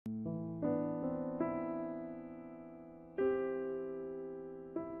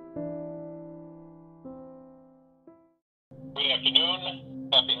afternoon.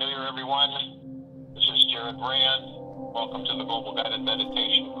 Happy New Year, everyone. This is Jared Rand. Welcome to the Global Guided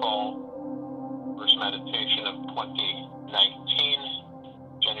Meditation Call. First meditation of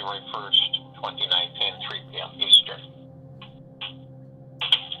 2019, January 1st, 2019, 3 p.m. Eastern.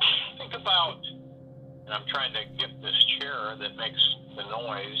 Think about, and I'm trying to get this chair that makes the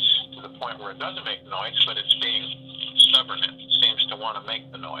noise to the point where it doesn't make noise, but it's being stubborn. It seems to want to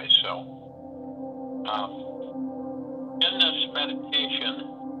make the noise. So, in this meditation,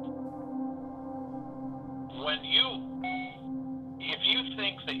 if you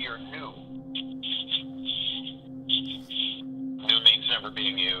think that you're new means never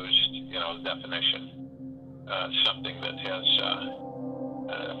being used, definition, something that has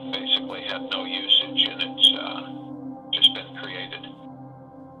basically had no usage and it's just been created.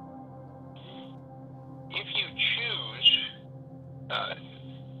 If you choose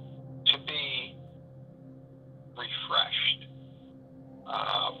to be refreshed,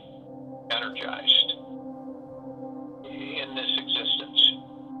 energized in this existence,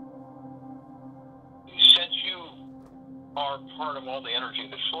 since you are part of all the energy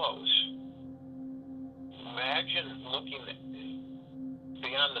that flows, imagine looking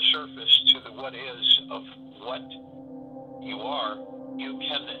beyond the surface to the what is of what you are. You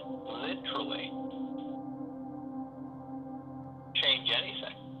can literally change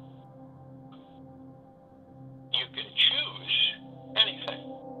anything. You can choose anything.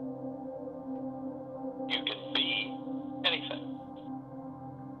 You can be anything.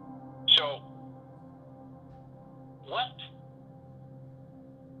 So, what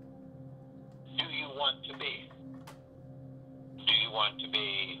do you want to be? Do you want to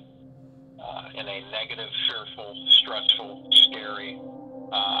be in a negative, fearful, stressful, scary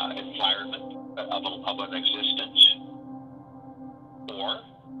environment of an existence? Or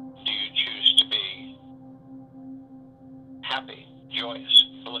do you choose to be happy, joyous,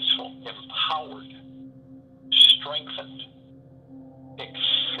 blissful, empowered, strengthened,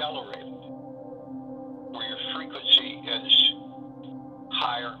 accelerated, where your frequency is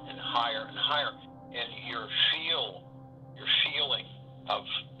higher and higher and higher, and your feeling of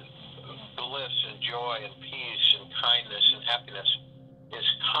bliss and joy and peace and kindness and happiness is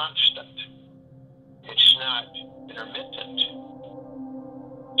constant. It's not intermittent.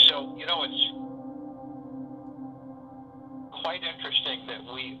 So, it's quite interesting that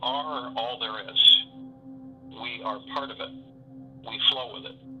we are all there is. We are part of it. We flow with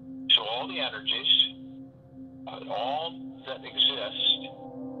it. So all the energies, all that exist,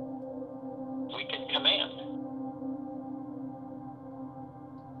 we can command.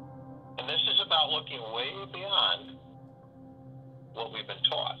 And this is about looking way beyond what we've been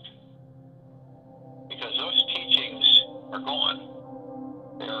taught. Because those teachings are gone.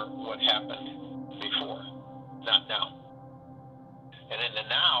 They're what happened before, not now. And in the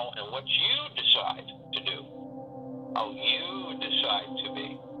now, and what you decide to do, how you decide to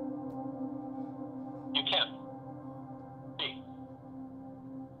be, you can be.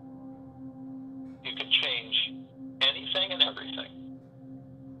 You can change anything and everything.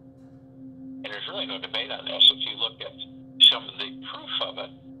 And there's really no debate on this. If you look at some of the proof of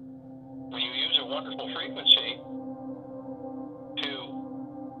it, when you use a wonderful frequency to,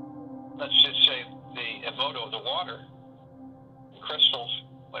 let's just say, the emoto of the water, crystals,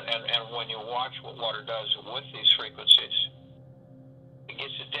 and when you watch what water does with these frequencies, it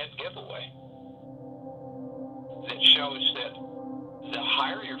gets a dead giveaway that shows that the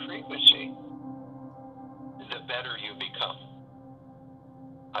higher your frequency, the better you become.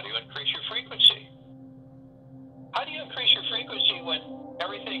 How do you increase your frequency? How do you increase your frequency when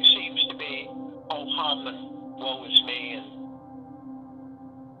everything seems to be ho-hum and woe is me and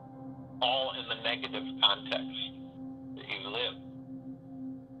all in the negative context that you live?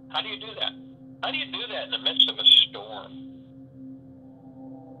 How do you do that? How do you do that in the midst of a storm?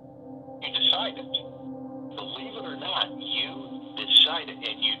 You decide it. Believe it or not, you decide it.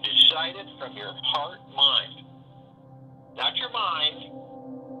 And you decide it from your heart mind. Not your mind,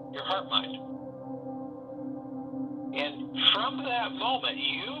 your heart mind. And from that moment,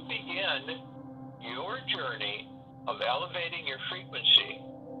 you begin your journey of elevating your frequency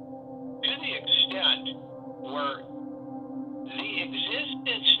to the extent where the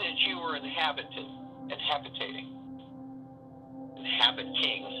existence that you were inhabiting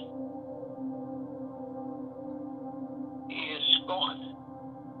is gone.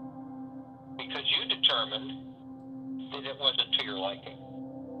 Because you determined that it wasn't to your liking.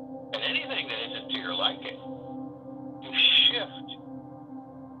 And anything that isn't to your liking, you shift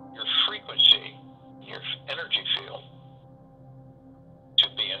your frequency, your energy field, to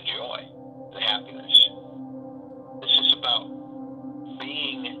be in joy and happiness. This is about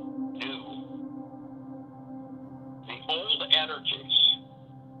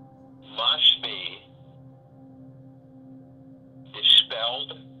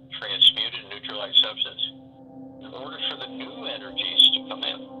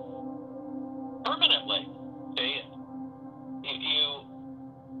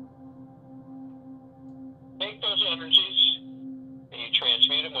take those energies and you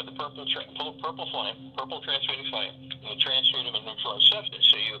transmute them with the purple flame, purple transmuting flame, and you transmute them in neutralized substance.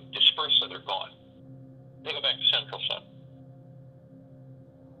 So you disperse so they're gone. They go back to central sun.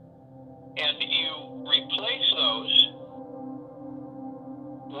 And you replace those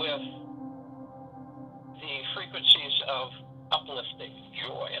with the frequencies of uplifting,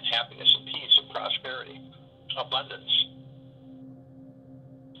 joy, and happiness, and peace, and prosperity, abundance.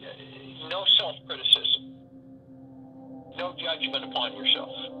 No self-criticism. No judgment upon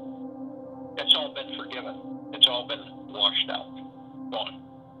yourself. It's all been forgiven. It's all been washed out. Gone.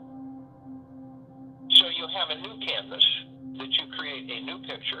 So you have a new canvas that you create a new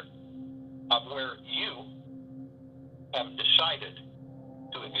picture of where you have decided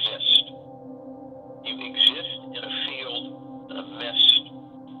to exist. You exist in a field, in a mist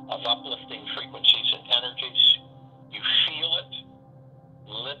of uplifting frequencies and energies. You feel it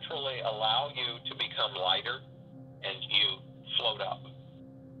literally allow you to become lighter, and you float up.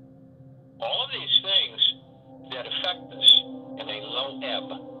 All of these things that affect us in a low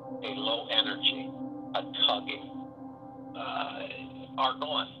ebb, a low energy, a tugging, are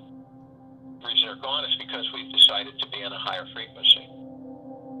gone. The reason they're gone is because we've decided to be in a higher frequency.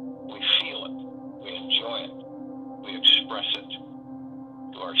 We feel it, we enjoy it, we express it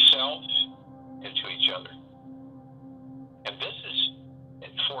to ourselves and to each other. And this is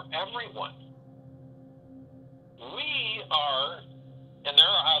for everyone. We are, and there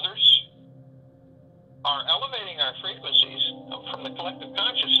are others, are elevating our frequencies from the collective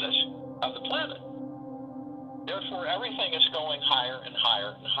consciousness of the planet. Therefore, everything is going higher and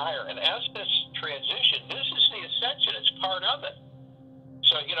higher and higher. And as this transition, this is the ascension. It's part of it.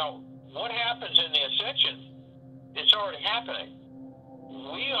 So, what happens in the ascension, it's already happening.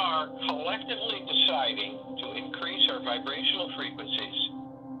 We are collectively deciding to increase our vibrational frequencies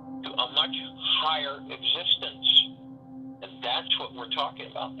to a much higher existence. And that's what we're talking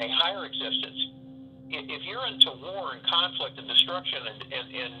about, a higher existence. If you're into war and conflict and destruction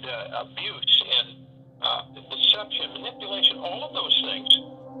and abuse and deception, manipulation, all of those things,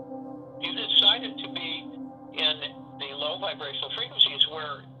 you decided to be in the low vibrational frequencies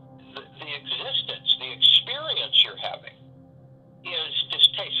where the existence, the experience you're having is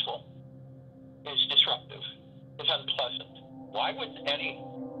distasteful, is disruptive, is unpleasant. Why would any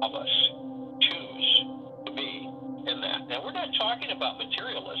of us choose to be in that? Now, we're not talking about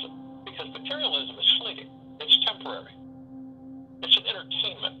materialism, because materialism is fleeting. It's temporary. It's an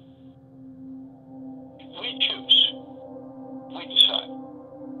entertainment. We choose. We decide.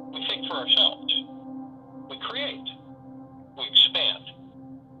 We think for ourselves. We create. We expand.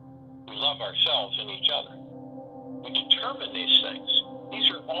 We love ourselves and each other. We determine these things.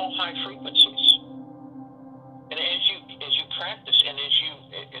 These are all high frequencies. And as you practice and as you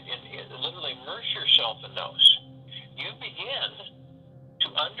literally immerse yourself in those, you begin to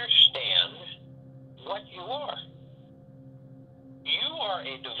understand what you are. You are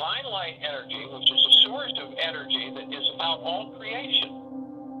a divine light energy, which is a source of energy that is about all creation.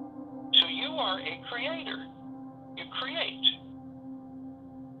 So you are a creator. You create.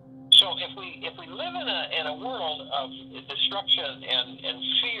 So if we live in a world of destruction and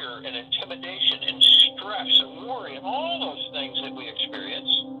fear and intimidation and stress and worry and all those things that we experience,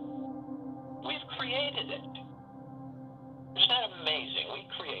 we've created it. Isn't that amazing? We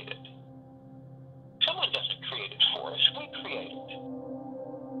create it. Someone doesn't create it for us. We create it.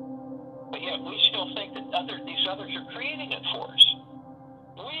 But yet we still think that these others are creating it for us.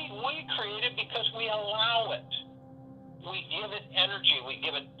 We create it because we allow it. We give it energy. We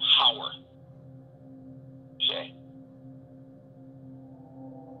give it power. See?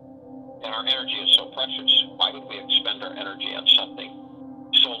 And our energy is so precious. Why would we expend our energy on something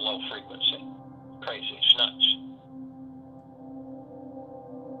so low frequency? Crazy. It's nuts.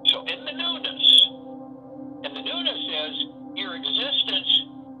 So in the newness, and the newness is your existence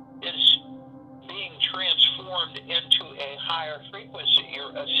is being transformed into a higher frequency. Your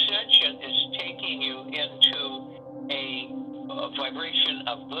ascension is taking you into a vibration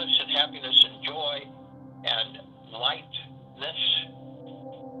of bliss and happiness and joy and lightness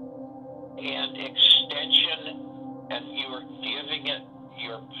and extension, and you are giving it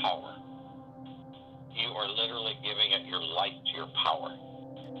your power. You are literally giving it your light, your power.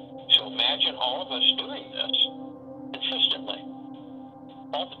 So imagine all of us doing this consistently,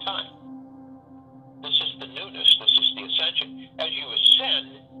 all the time. This is the newness. This is the ascension. As you ascend,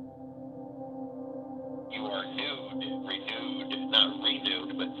 you are nude, renewed, not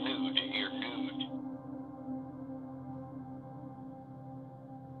renewed, but nude. You're nude.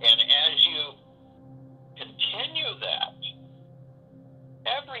 And as you continue that,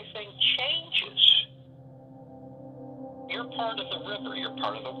 everything changes. You're part of the river, you're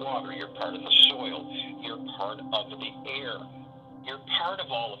part of the water, you're part of the soil, you're part of the air. You're part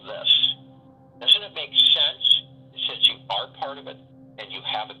of all of this. Doesn't it make sense, since you are part of it and you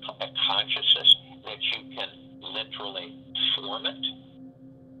have a consciousness, that you can literally form it,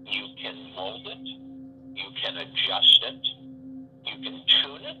 you can mold it, you can adjust it, you can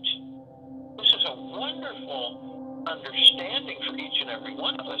tune it? This is a wonderful understanding for each and every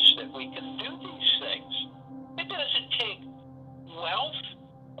one of us, that we can do these things. It doesn't take wealth,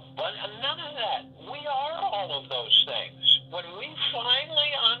 but none of that. We are all of those things. When we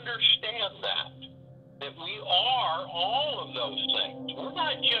finally understand that we are all of those things, we're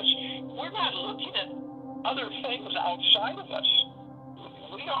not looking at other things outside of us.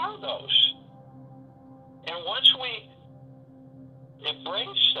 We are those. And once we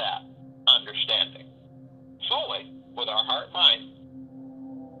embrace that understanding fully with our heart mind,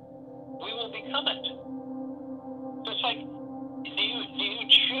 we will become it. So it's like, do you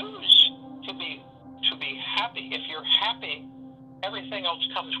choose to be happy? If you're happy, everything else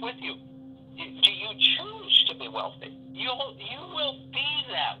comes with you. Do you choose to be wealthy? You will be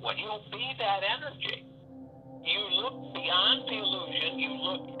that way. You'll be that energy. You look beyond the illusion. You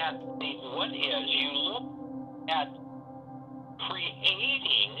look at the what is. You look at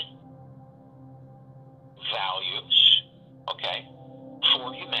creating values, okay,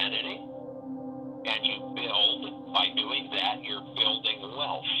 for humanity, and you build. By doing that, you're building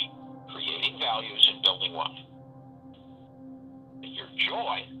wealth, creating values and building wealth. Your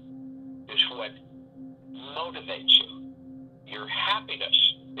joy is what motivates you. Your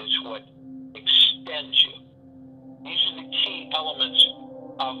happiness is what extends you. These are the key elements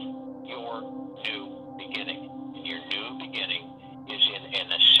of your new beginning. And your new beginning is in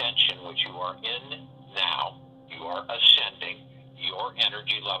an ascension, which you are in now. You are ascending. Your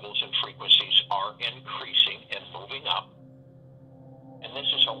energy levels and frequencies are increasing and moving up. And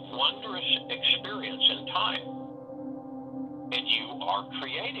this is a wondrous experience in time. And you are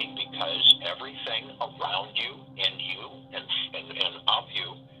creating, because everything around you, in you, and of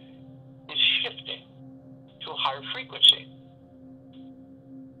you is shifting to a higher frequency.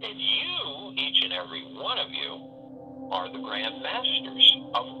 And you, each and every one of you, are the grand masters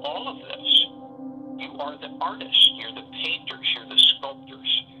of all of this. You are the artists, you're the painters, you're the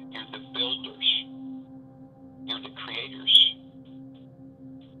sculptors, you're the builders, you're the creators.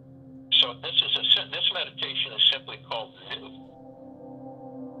 So this meditation is simply called new.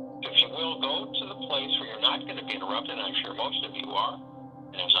 If you will, go to the place where you're not going to be interrupted, and I'm sure most of you are.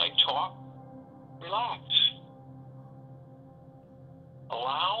 And as I talk, relax.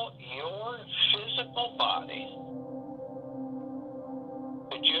 Allow your physical body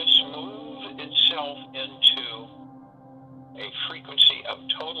to just move itself into a frequency of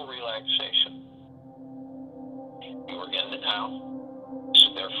total relaxation. You are in the now,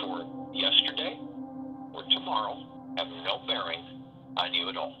 so therefore yesterday or tomorrow have no bearing on you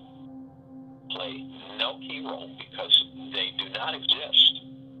at all. Play no key role, because they do not exist.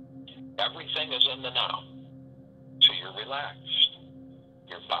 Everything is in the now. So you're relaxed.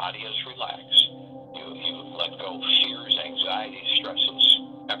 Your body is relaxed. You let go of fears, anxieties, stresses,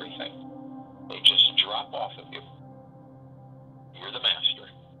 everything. They just drop off of you. You're the master.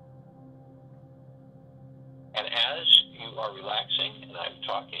 And as you are relaxing, and I'm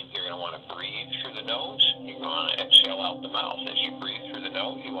talking, you're going to want to breathe through the nose. You're going to want to exhale out the mouth. As you breathe through the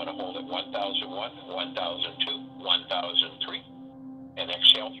nose, you want to hold it 1001, 1002, 1003, and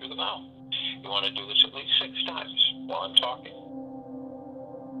exhale through the mouth. You want to do this at least 6 times while I'm talking.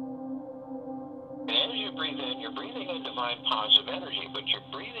 And as you breathe in, you're breathing in divine positive energy, but you're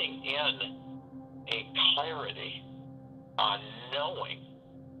breathing in a clarity on knowing,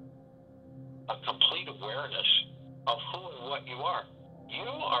 a complete awareness of who and what you are. You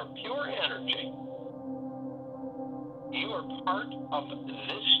are pure energy. You are part of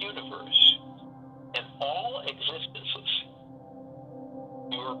this universe and all existences.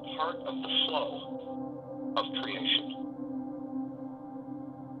 You are part of the flow of creation.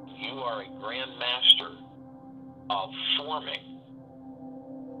 You are a grand master of forming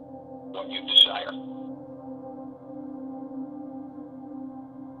what you desire,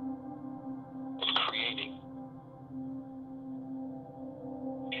 of creating.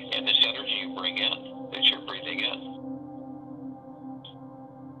 And this energy you bring in, that you're breathing in,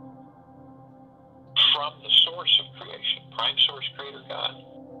 from the source of creation, prime source creator God,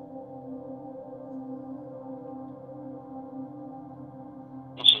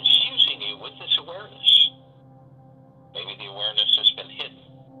 is infusing you with this awareness. Maybe the awareness has been hidden.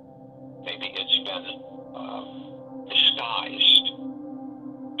 Maybe it's been disguised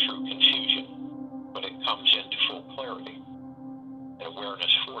through confusion, but it comes into full clarity.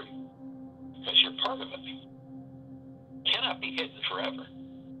 part of it. It cannot be hidden forever.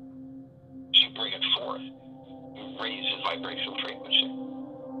 So you bring it forth. You raise its vibrational frequency.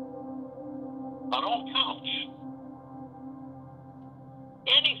 On all counts.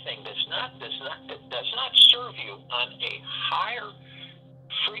 Anything that does not serve you on a higher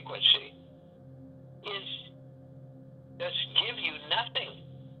frequency does give you nothing.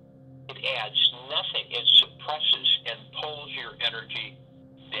 It adds nothing. It suppresses and pulls your energy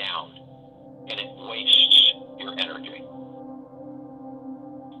down, and it wastes your energy.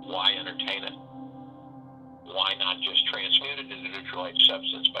 Why entertain it? Why not just transmute it into neutralized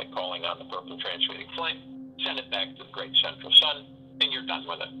substance by calling on the purple transmuting flame, send it back to the great central sun, and you're done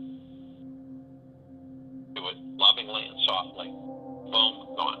with it. Do it lovingly and softly.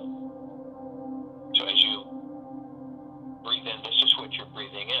 Boom, gone. So as you breathe in, this is what you're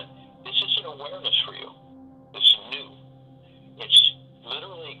breathing in. This is an awareness for you. This is new. It's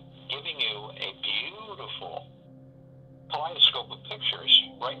literally giving you a beautiful kaleidoscope of pictures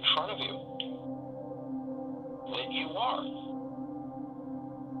right in front of you that you are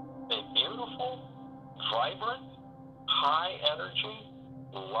a beautiful, vibrant, high energy,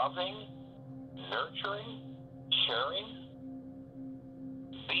 loving, nurturing, caring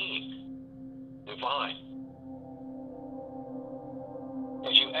being, divine.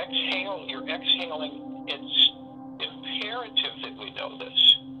 As you exhale, you're exhaling. It's imperative that we know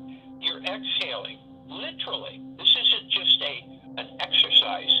this. You're exhaling, literally. This isn't just an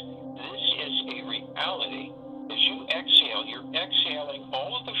exercise. This is a reality. As you exhale, you're exhaling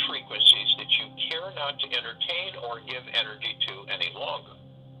all of the frequencies that you care not to entertain or give energy to any longer.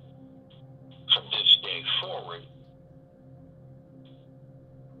 From this day forward,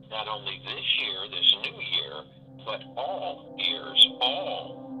 not only this year, this new year, but all years,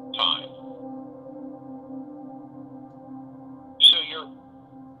 all time. So you're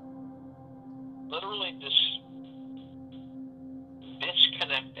literally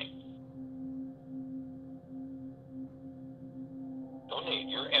disconnecting. No need.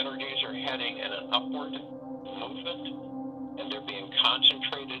 Your energies are heading in an upward movement, and they're being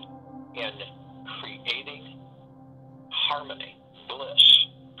concentrated in creating harmony, bliss,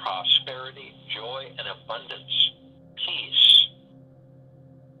 prosperity, joy, and abundance, peace,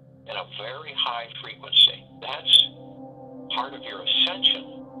 in a very high frequency. That's part of your ascension.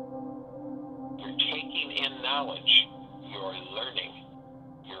 You're taking in knowledge. You're learning.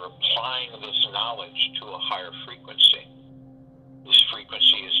 You're applying this knowledge to a higher frequency. This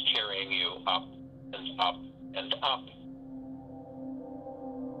frequency is carrying you up and up and up.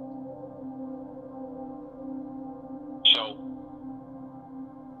 So,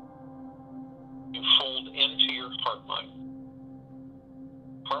 you fold into your heart mind.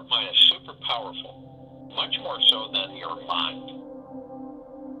 Heart mind is super powerful, much more so than your mind.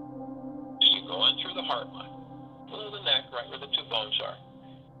 So you go in through the heart mind, below the neck, right where the two bones are.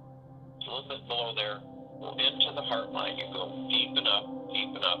 It's a little bit below there. Go into the heart mind. You go deep and up,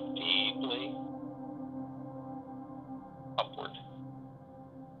 deeply upward.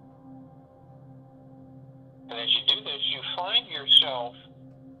 And as you do this, you find yourself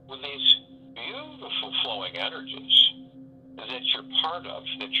with these beautiful flowing energies that you're part of,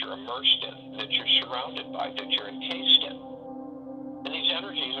 that you're immersed in, that you're surrounded by, that you're encased in. And these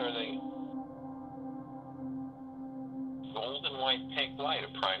energies are the golden white pink light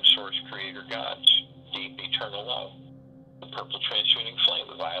of prime source creator God's deep eternal love, the purple transmuting flame,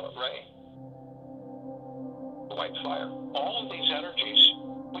 the violet ray, the white fire. All of these energies,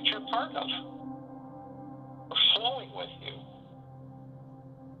 which you're part of, are flowing with you,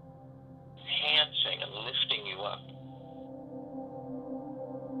 enhancing and lifting you up,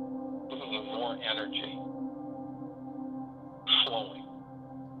 giving you more energy, flowing,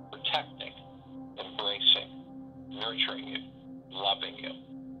 protecting, embracing, nurturing you, loving you,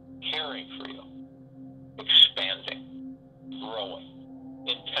 caring for you, expanding, growing,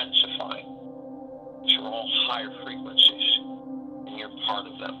 intensifying. These are all higher frequencies, and you're part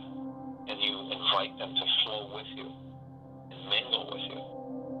of them, and you invite them to flow with you and mingle with you.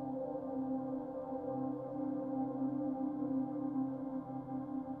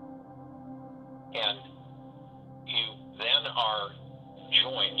 And you then are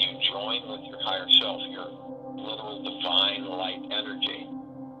joined. You join with your higher self, your literal divine light energy,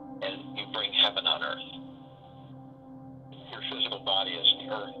 and you bring heaven on earth. Your physical body is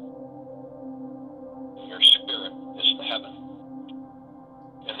the earth. Your spirit is the heaven.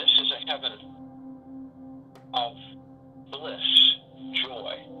 And this is a heaven of bliss,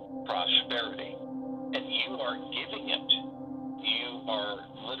 joy, prosperity. And you are giving it. You are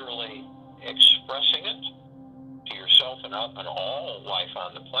literally expressing it to yourself and all life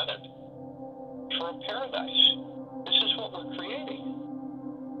on the planet for a paradise. This is what we're creating.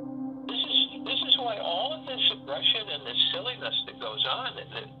 This is why all of this aggression and this silliness that goes on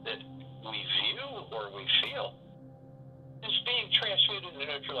that we view or we feel is being transmuted into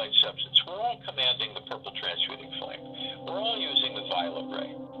neutralized substance. We're all commanding the purple transmuting flame. We're all using the violet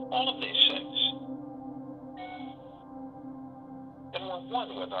ray. All of these things. And we're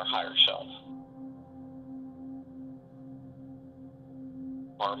one with our higher self.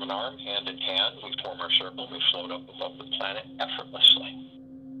 Arm in arm, hand in hand, we form our circle, we float up above the planet effortlessly.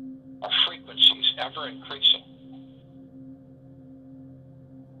 Our frequencies ever increasing.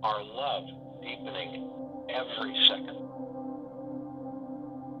 Our love deepening every second.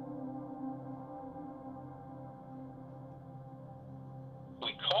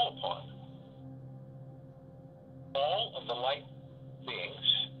 We call upon all of the light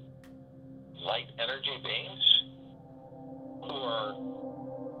beings, light energy beings, who are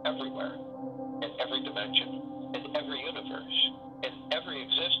everywhere, in every dimension, in every universe, in every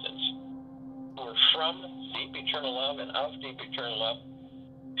existence, who are from deep eternal love and of deep eternal love,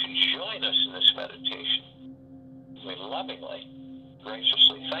 to join us in this meditation. We lovingly,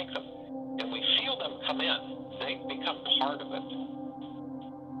 graciously thank them, and we feel them come in. They become part of it.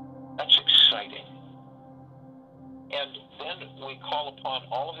 That's exciting. And then we call upon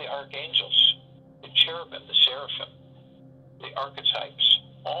all of the archangels, the cherubim, the seraphim, the archetypes,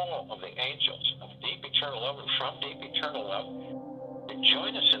 all of the angels of deep eternal love and from deep eternal love to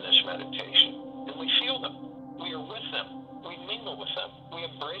join us in this meditation. And we feel them. We are with them. We mingle with them. We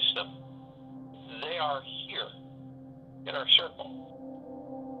embrace them. They are here in our circle.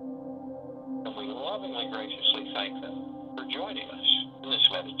 And we lovingly, graciously thank them for joining us in this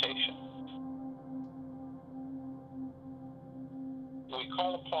meditation. We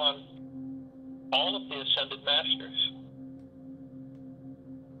call upon all of the ascended masters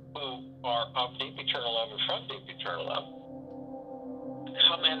who are of deep eternal love and from deep eternal love,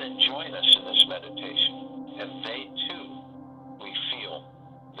 come in and join us in this meditation. And they too, we feel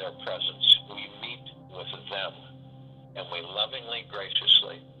their presence. We meet with them, and we lovingly,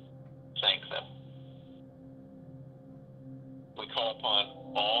 graciously thank them. We call upon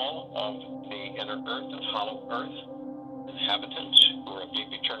all of the inner earth and hollow earth inhabitants who are of deep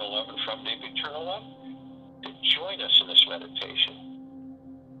eternal love and from deep eternal love to join us in this meditation.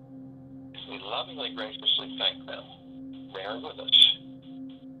 We lovingly, graciously thank them. They are with us.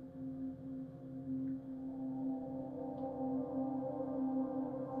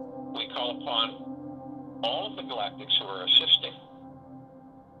 We call upon all of the galactics who are assisting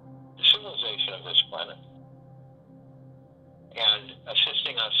the civilization of this planet and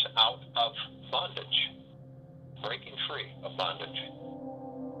assisting us out of bondage, breaking free of bondage,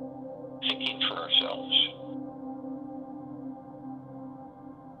 thinking for ourselves.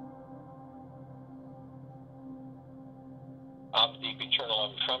 Of deep eternal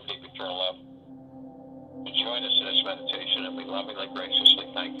love and from deep eternal love to join us in this meditation, and we lovingly,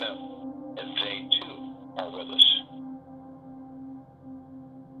 graciously thank them. And they too are with us.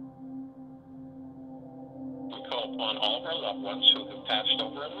 We call upon all of our loved ones who have passed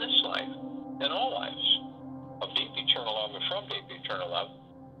over in this life, in all lives, of deep eternal love and from deep eternal love,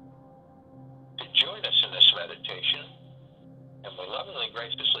 to join us in this meditation, and we lovingly,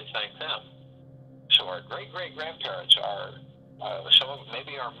 graciously thank them. So our great-great-grandparents are some of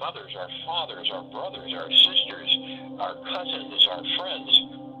maybe our mothers, our fathers, our brothers, our sisters, our cousins, our friends,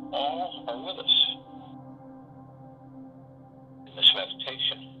 all are with us in this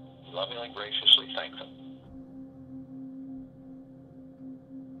meditation. Lovingly, graciously thank them.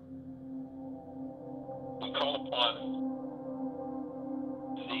 We call upon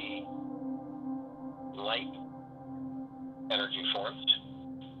the light energy forms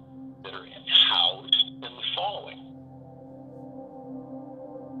that are housed in the following: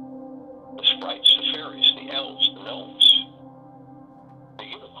 the sprites, the fairies, the elves, the gnomes, the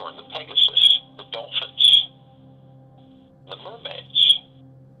unicorn, the pegasus, the dolphins, the mermaids,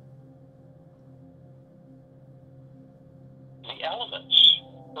 the elements,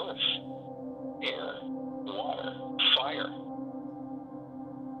 earth, air, water, fire,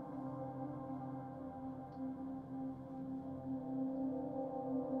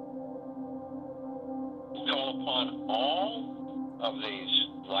 we call upon all of these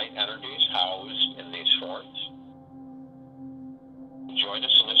light energies housed in these forms. Join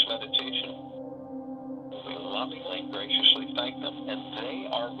us in this meditation. We lovingly, graciously thank them, and they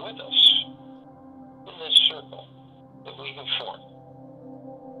are with us in this circle that we have formed.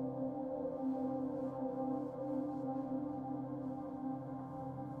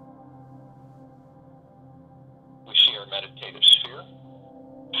 We see our meditative sphere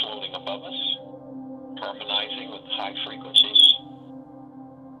floating above us. harmonizing with high frequencies,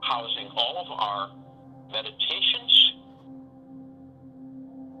 housing all of our meditations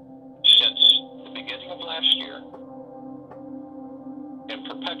since the beginning of last year in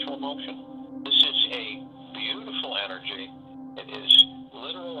perpetual motion. This is a beautiful energy. It is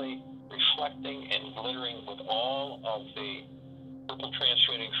literally reflecting and glittering with all of the purple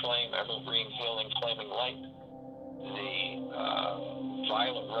transmuting flame, evergreen healing flaming light, the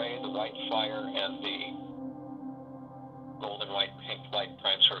violet ray, the white fire, and the golden white pink light,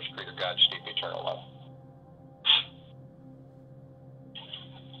 prime source creator God's deep eternal love.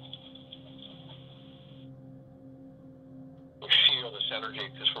 We feel this energy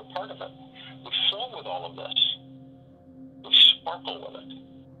because we're part of it. We flow with all of this. We sparkle with it.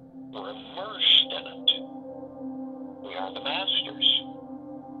 We're immersed in it. We are the masters.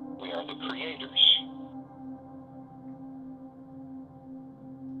 We are the creators.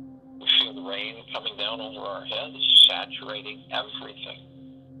 We feel the rain coming down over our heads, saturating everything.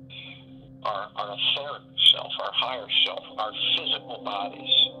 Our etheric self, our higher self, our physical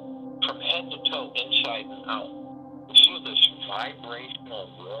bodies, from head to toe, inside and out. We feel this vibrational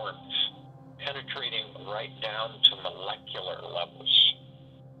warmth penetrating right down to molecular levels.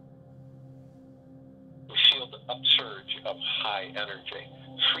 We feel the upsurge of high energy,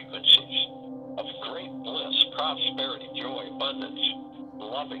 frequencies of great bliss, prosperity, joy, abundance,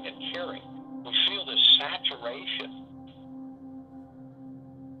 loving and caring. We feel this saturation.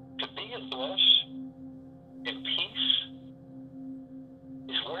 To be in bliss, in peace,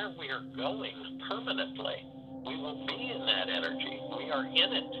 is where we are going permanently. We will be in that energy. We are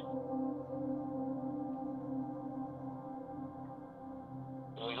in it.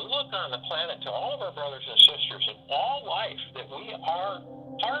 When we look on the planet to all of our brothers and sisters in all life that we are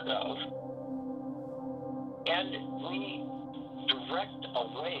part of, and we direct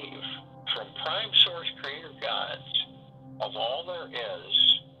a wave from prime source creator gods of all there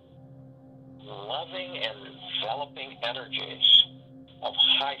is, loving and enveloping energies of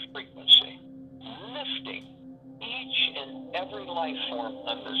high frequency, lifting each and every life form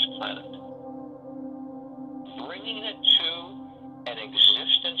on this planet, bringing it to an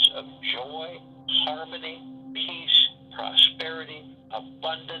existence of joy, harmony, peace, prosperity,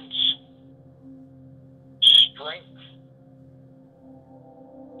 abundance, strength,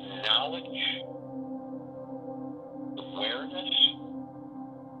 knowledge, awareness,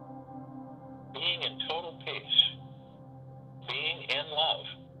 being in total peace, being in love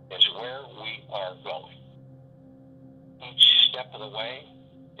is where we are going. Each step of the way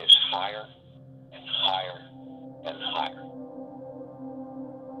is higher and higher and higher.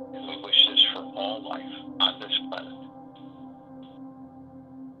 And we wish this for all life on this planet.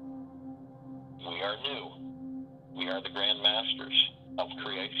 We are new. We are the grand masters of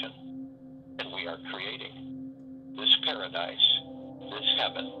creation. And we are creating this paradise, this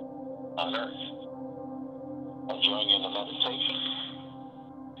heaven on earth. I'll join you in the meditation.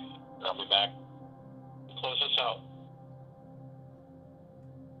 And I'll be back to close this out.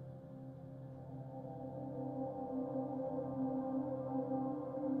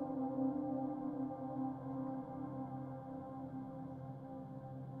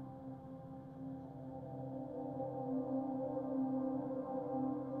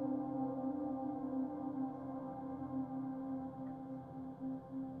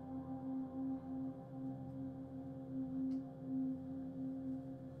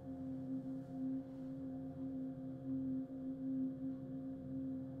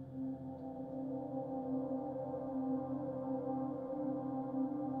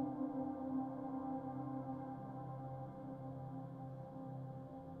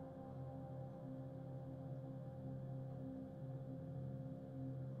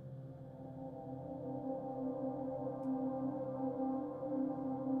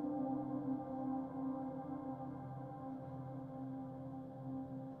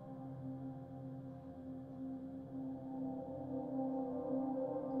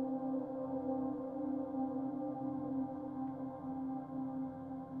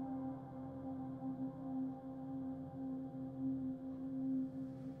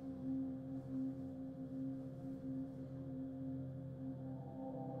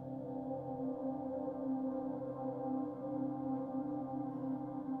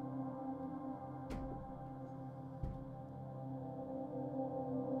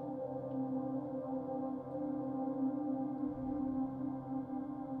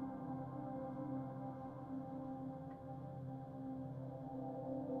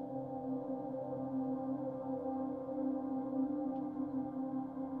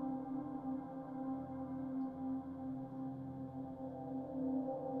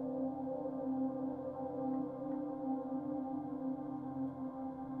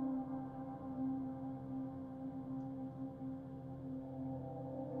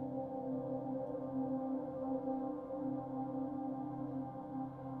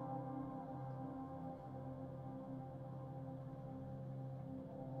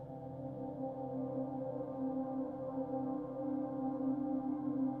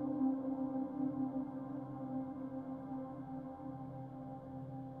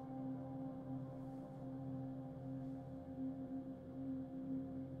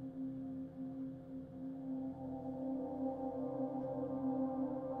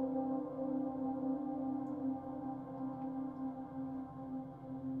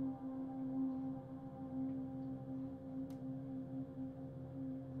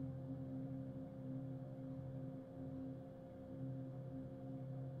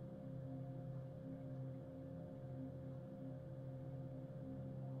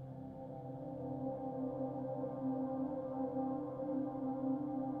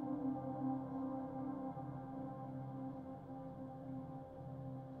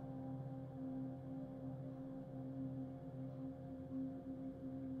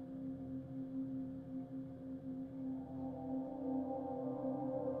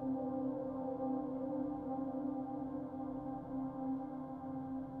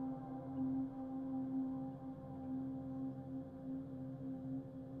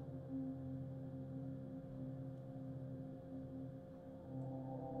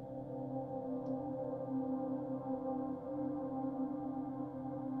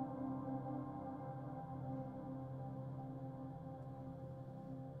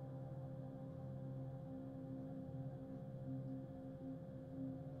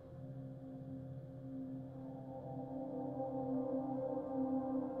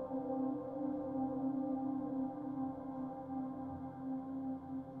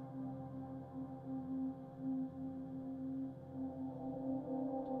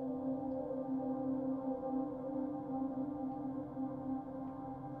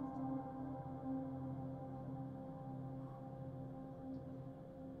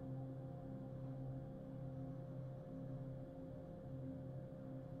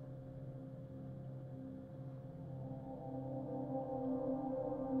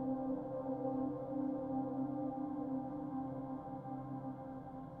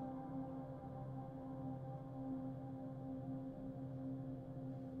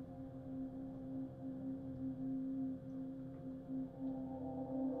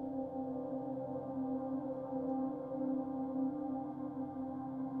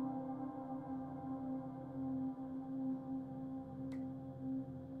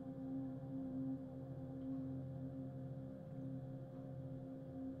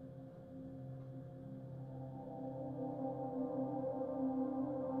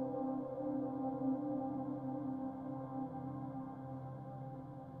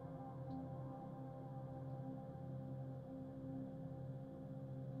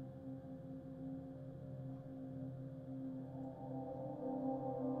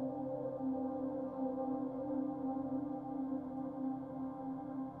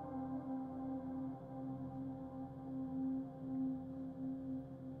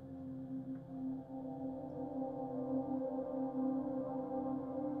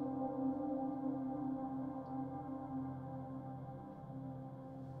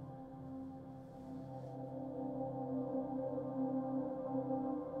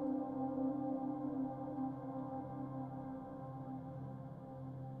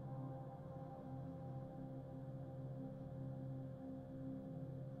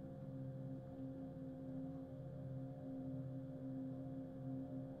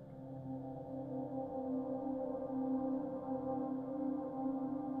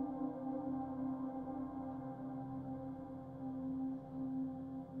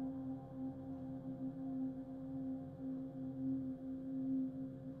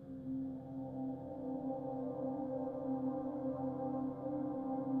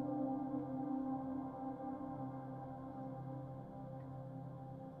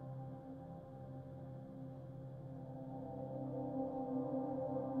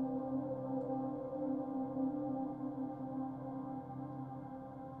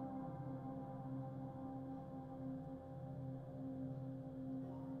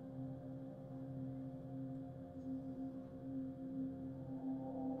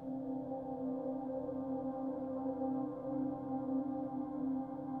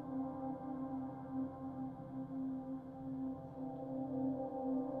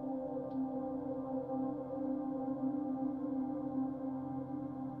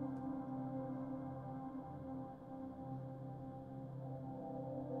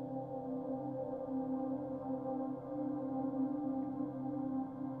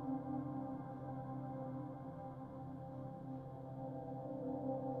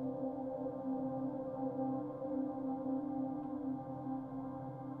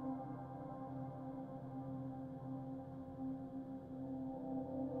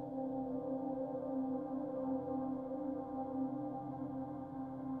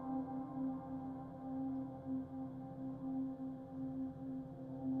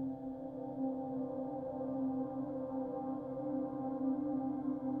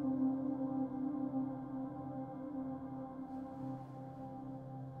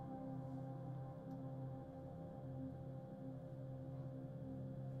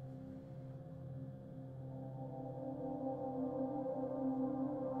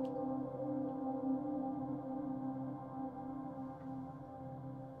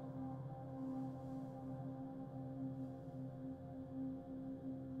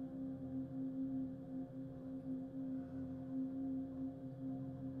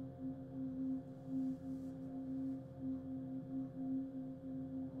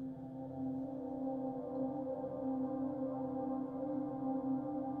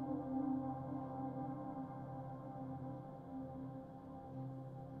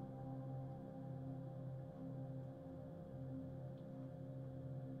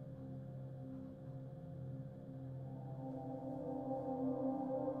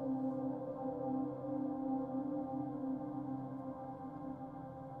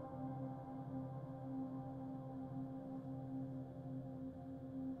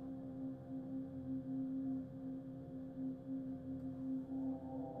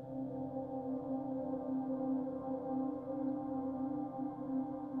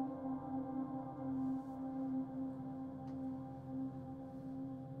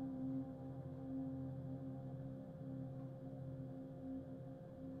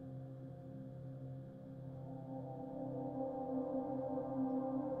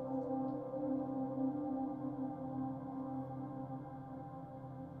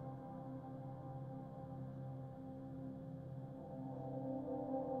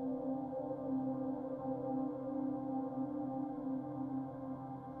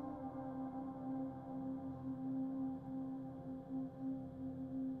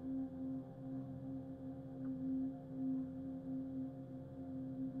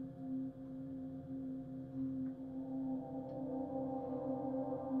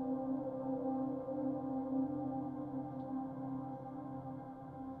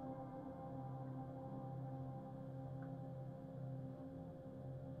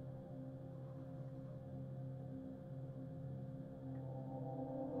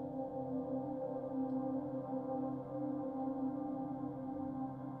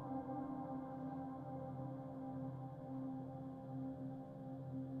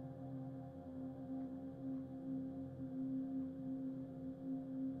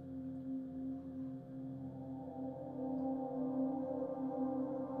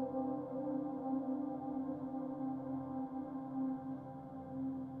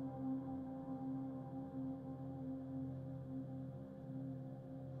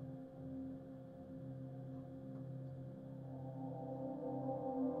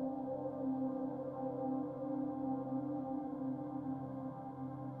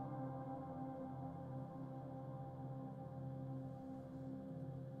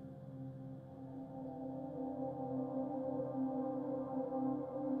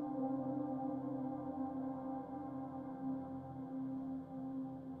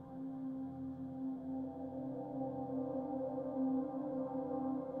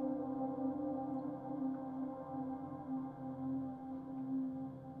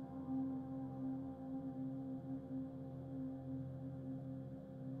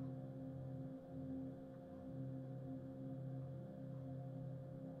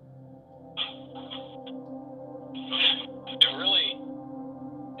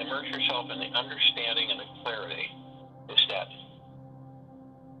 immerse yourself in the understanding and the clarity is dead.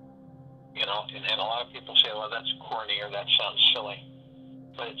 You know, and a lot of people say, well, that's corny or that sounds silly.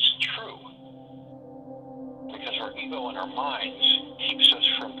 But it's true. Because our ego and our minds keeps us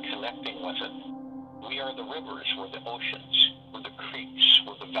from connecting with it. We are the rivers, we're the oceans, we're the creeks,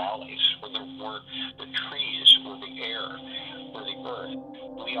 we're the valleys, we're the trees, we're the air, we're the earth.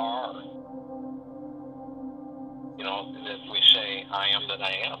 We are. You know, that we say, I am that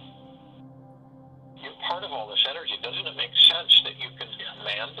I am. You're part of all this energy. Doesn't it make sense that you can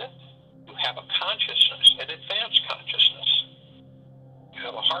command it? You have a consciousness, an advanced consciousness. You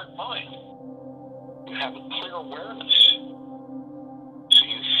have a heart mind. You have a clear awareness. So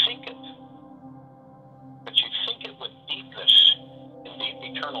you think it. But you think it with deepness and deep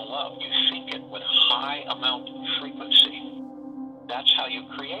eternal love. You think it with high amount of frequency. That's how you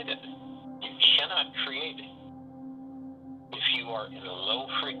create it. You cannot create it. If you are in a low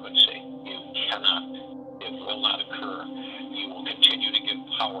frequency, you cannot. It will not occur. You will continue to give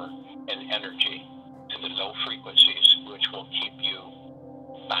power and energy to the low frequencies, which will keep you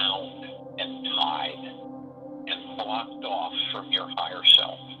bound and tied and blocked off from your higher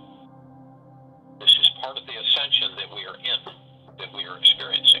self. This is part of the ascension that we are in, that we are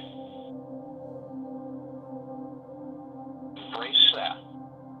experiencing. Embrace that.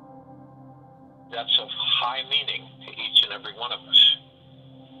 That's of high meaning to each and every one of us.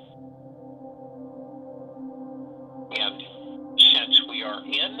 And since we are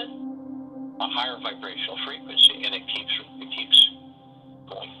in a higher vibrational frequency, and it keeps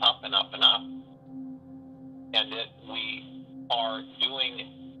going up and up and up, and that we are doing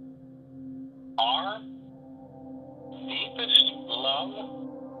our deepest love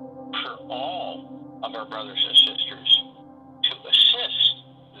for all of our brothers and sisters to assist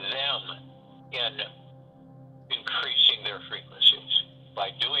them in increasing their frequencies. By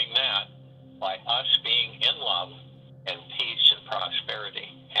doing that, by us being in love and peace and prosperity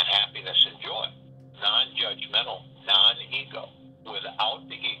and happiness and joy, non-judgmental, non-ego, without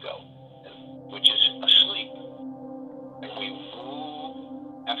the ego, which is asleep, and we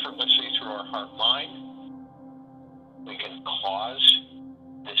move effortlessly through our heart mind, we can cause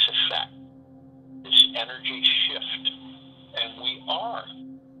this effect, this energy shift, and we are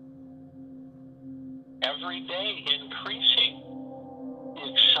every day increasing. The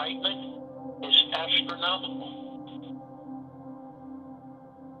excitement is astronomical.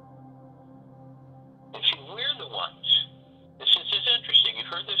 And see, we're the ones. This is interesting. You've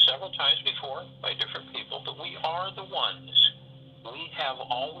heard this several times before by different people, but we are the ones we have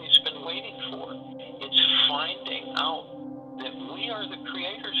always been waiting for. It's finding out that we are the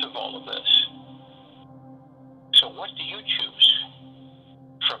creators of all of this. So what do you choose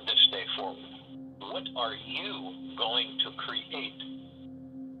from this day forward? What are you going to create?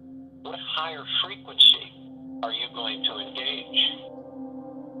 What higher frequency are you going to engage?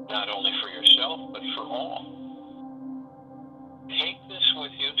 Not only for yourself, but for all. Take this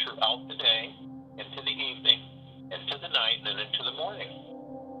with you throughout the day, into the evening, into the night, and into the morning.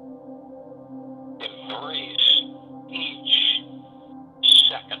 Embrace each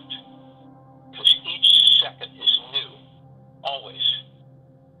second, because each second is new, always.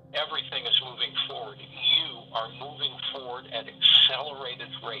 Everything is moving forward. You are moving forward at accelerated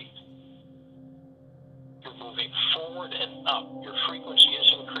rate. You're moving forward and up. Your frequency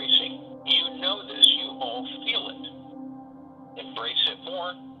is increasing. You know this. You all feel it. Embrace it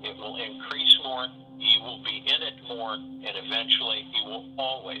more. It will increase more. You will be in it more. And eventually, you will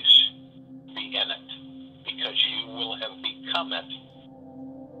always be in it. Because you will have become it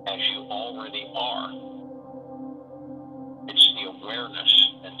as you already are. It's the awareness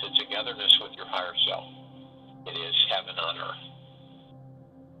and the togetherness with your higher self. It is heaven on earth.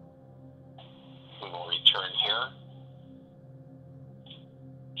 We will return here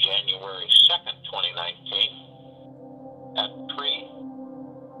January